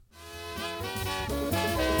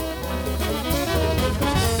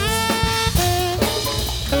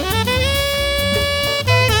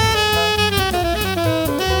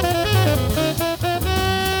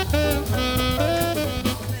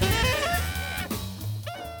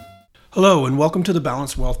Hello, and welcome to the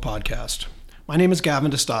Balanced Wealth Podcast. My name is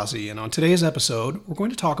Gavin DeStasi, and on today's episode, we're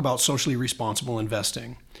going to talk about socially responsible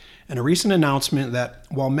investing and a recent announcement that,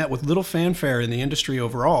 while met with little fanfare in the industry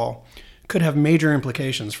overall, could have major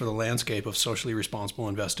implications for the landscape of socially responsible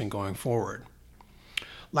investing going forward.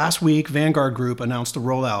 Last week, Vanguard Group announced the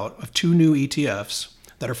rollout of 2 new ETFs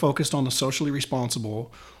that are focused on the socially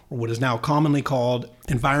responsible, or what is now commonly called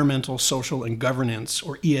environmental, social, and governance,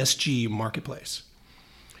 or ESG marketplace.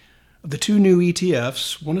 Of the 2 new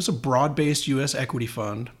ETFs, one is a broad-based U.S. equity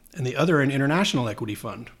fund and the other an international equity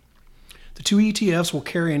fund. The 2 ETFs will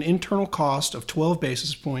carry an internal cost of 12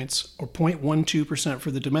 basis points or 0.12% for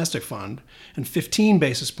the domestic fund and 15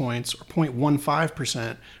 basis points or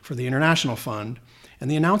 0.15% for the international fund, and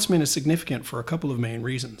the announcement is significant for a couple of main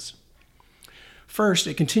reasons. First,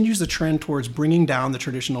 it continues the trend towards bringing down the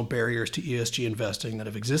traditional barriers to ESG investing that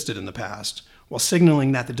have existed in the past, while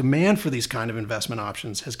signaling that the demand for these kind of investment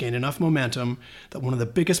options has gained enough momentum that one of the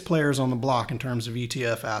biggest players on the block in terms of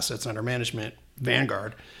ETF assets under management,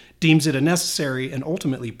 Vanguard, deems it a necessary and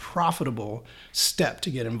ultimately profitable step to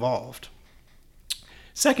get involved.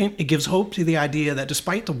 Second, it gives hope to the idea that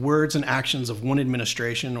despite the words and actions of one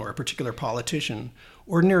administration or a particular politician,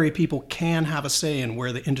 ordinary people can have a say in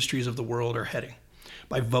where the industries of the world are heading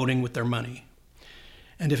by voting with their money.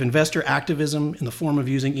 And if investor activism in the form of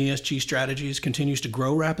using ESG strategies continues to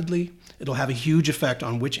grow rapidly, it'll have a huge effect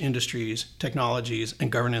on which industries, technologies,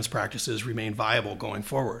 and governance practices remain viable going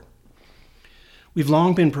forward. We've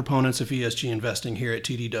long been proponents of ESG investing here at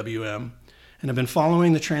TDWM and have been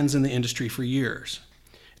following the trends in the industry for years.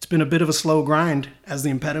 It's been a bit of a slow grind as the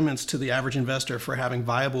impediments to the average investor for having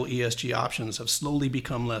viable ESG options have slowly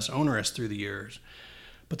become less onerous through the years.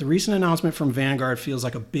 But the recent announcement from Vanguard feels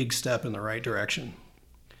like a big step in the right direction.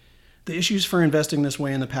 The issues for investing this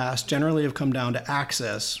way in the past generally have come down to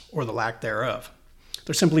access or the lack thereof.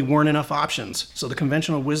 There simply weren't enough options, so the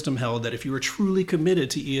conventional wisdom held that if you were truly committed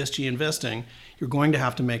to ESG investing, you're going to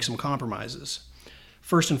have to make some compromises.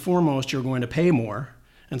 First and foremost, you're going to pay more,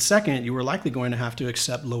 and second, you were likely going to have to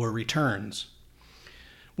accept lower returns.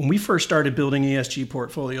 When we first started building ESG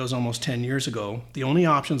portfolios almost 10 years ago, the only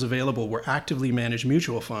options available were actively managed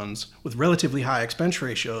mutual funds with relatively high expense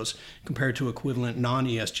ratios compared to equivalent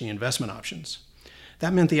non-ESG investment options.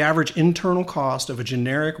 That meant the average internal cost of a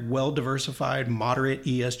generic, well-diversified, moderate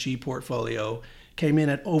ESG portfolio came in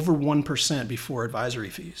at over 1% before advisory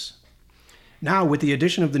fees. Now, with the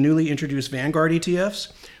addition of the newly introduced Vanguard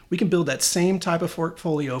ETFs, we can build that same type of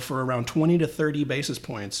portfolio for around 20 to 30 basis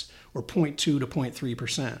points, or 0.2 to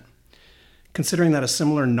 0.3%. Considering that a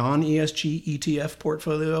similar non-ESG ETF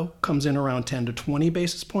portfolio comes in around 10 to 20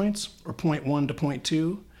 basis points, or 0.1 to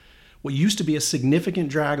 0.2, what used to be a significant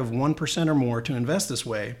drag of 1% or more to invest this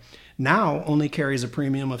way, now only carries a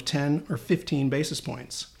premium of 10 or 15 basis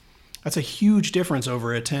points. That's a huge difference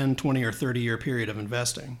over a 10, 20, or 30-year period of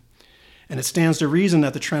investing. And it stands to reason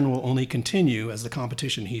that the trend will only continue as the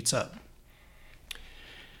competition heats up.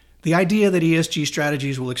 The idea that ESG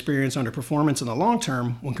strategies will experience underperformance in the long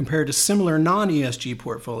term when compared to similar non-ESG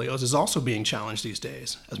portfolios is also being challenged these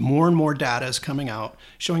days, as more and more data is coming out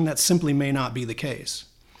showing that simply may not be the case.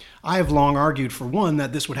 I have long argued, for one,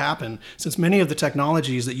 that this would happen since many of the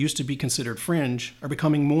technologies that used to be considered fringe are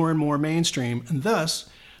becoming more and more mainstream, and thus,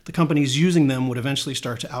 the companies using them would eventually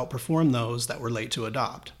start to outperform those that were late to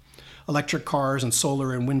adopt. Electric cars and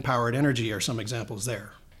solar and wind-powered energy are some examples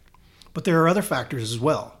there. But there are other factors as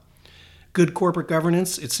well. Good corporate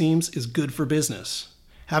governance, it seems, is good for business.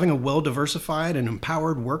 Having a well-diversified and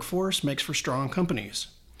empowered workforce makes for strong companies.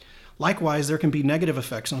 Likewise, there can be negative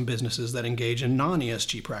effects on businesses that engage in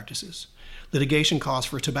non-ESG practices. Litigation costs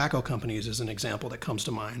for tobacco companies is an example that comes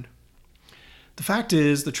to mind. The fact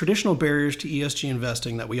is, the traditional barriers to ESG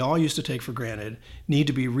investing that we all used to take for granted need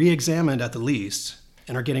to be re-examined at the least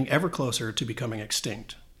and are getting ever closer to becoming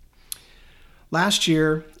extinct. Last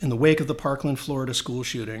year, in the wake of the Parkland, Florida school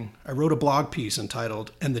shooting, I wrote a blog piece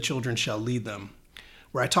entitled "And the Children Shall Lead Them,"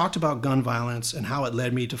 where I talked about gun violence and how it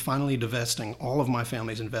led me to finally divesting all of my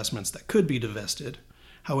family's investments that could be divested,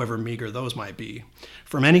 however meager those might be,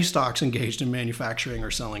 from any stocks engaged in manufacturing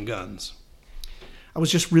or selling guns. I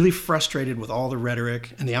was just really frustrated with all the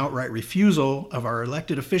rhetoric and the outright refusal of our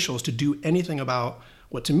elected officials to do anything about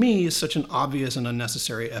what to me is such an obvious and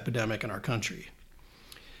unnecessary epidemic in our country.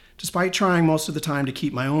 Despite trying most of the time to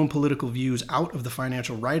keep my own political views out of the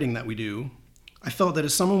financial writing that we do, I felt that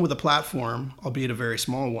as someone with a platform, albeit a very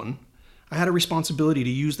small one, I had a responsibility to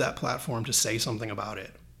use that platform to say something about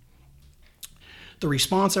it. The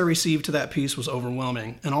response I received to that piece was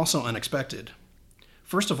overwhelming and also unexpected.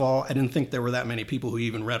 First of all, I didn't think there were that many people who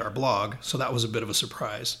even read our blog, so that was a bit of a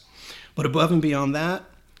surprise. But above and beyond that,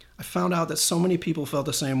 I found out that so many people felt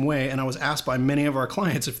the same way, and I was asked by many of our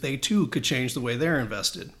clients if they too could change the way they're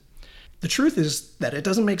invested. The truth is that it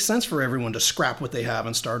doesn't make sense for everyone to scrap what they have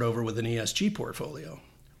and start over with an ESG portfolio.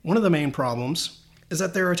 One of the main problems is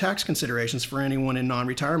that there are tax considerations for anyone in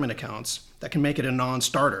non-retirement accounts that can make it a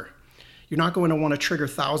non-starter. You're not going to want to trigger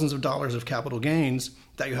thousands of dollars of capital gains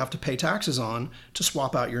that you have to pay taxes on to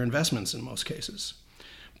swap out your investments in most cases.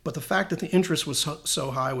 But the fact that the interest was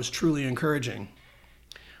so high was truly encouraging.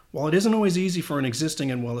 While it isn't always easy for an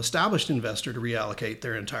existing and well-established investor to reallocate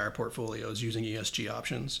their entire portfolios using ESG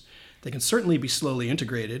options, they can certainly be slowly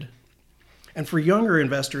integrated. And for younger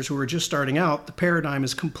investors who are just starting out, the paradigm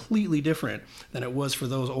is completely different than it was for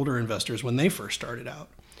those older investors when they first started out.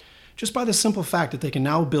 Just by the simple fact that they can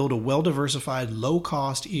now build a well-diversified,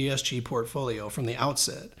 low-cost ESG portfolio from the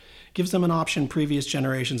outset gives them an option previous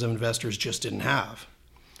generations of investors just didn't have.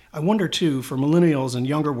 I wonder, too, for millennials and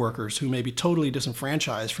younger workers who may be totally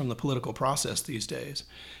disenfranchised from the political process these days,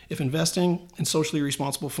 if investing in socially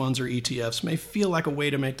responsible funds or ETFs may feel like a way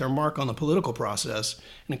to make their mark on the political process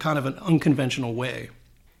in a kind of an unconventional way.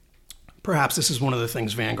 Perhaps this is one of the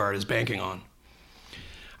things Vanguard is banking on.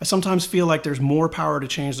 I sometimes feel like there's more power to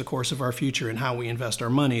change the course of our future in how we invest our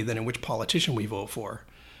money than in which politician we vote for.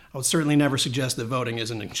 I would certainly never suggest that voting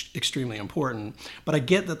isn't extremely important, but I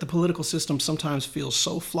get that the political system sometimes feels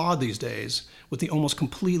so flawed these days with the almost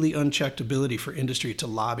completely unchecked ability for industry to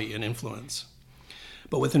lobby and influence.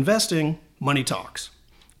 But with investing, money talks.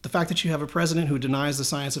 The fact that you have a president who denies the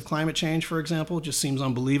science of climate change, for example, just seems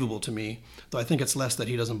unbelievable to me, though I think it's less that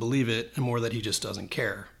he doesn't believe it and more that he just doesn't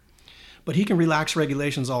care. But he can relax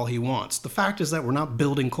regulations all he wants. The fact is that we're not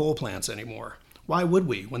building coal plants anymore. Why would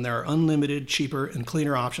we, when there are unlimited, cheaper, and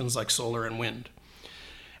cleaner options like solar and wind?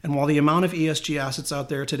 And while the amount of ESG assets out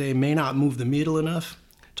there today may not move the needle enough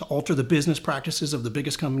to alter the business practices of the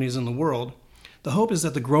biggest companies in the world, the hope is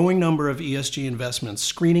that the growing number of ESG investments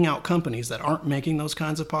screening out companies that aren't making those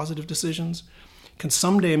kinds of positive decisions can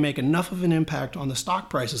someday make enough of an impact on the stock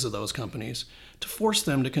prices of those companies to force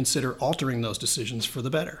them to consider altering those decisions for the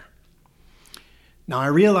better. Now, I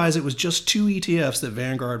realize it was just 2 ETFs that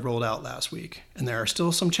Vanguard rolled out last week, and there are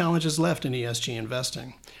still some challenges left in ESG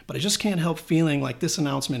investing, but I just can't help feeling like this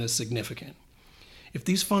announcement is significant. If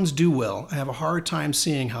these funds do well, I have a hard time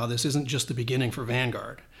seeing how this isn't just the beginning for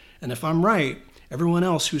Vanguard. And if I'm right, everyone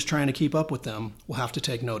else who's trying to keep up with them will have to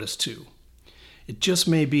take notice too. It just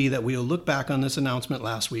may be that we'll look back on this announcement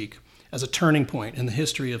last week as a turning point in the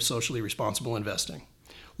history of socially responsible investing.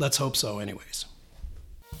 Let's hope so anyways.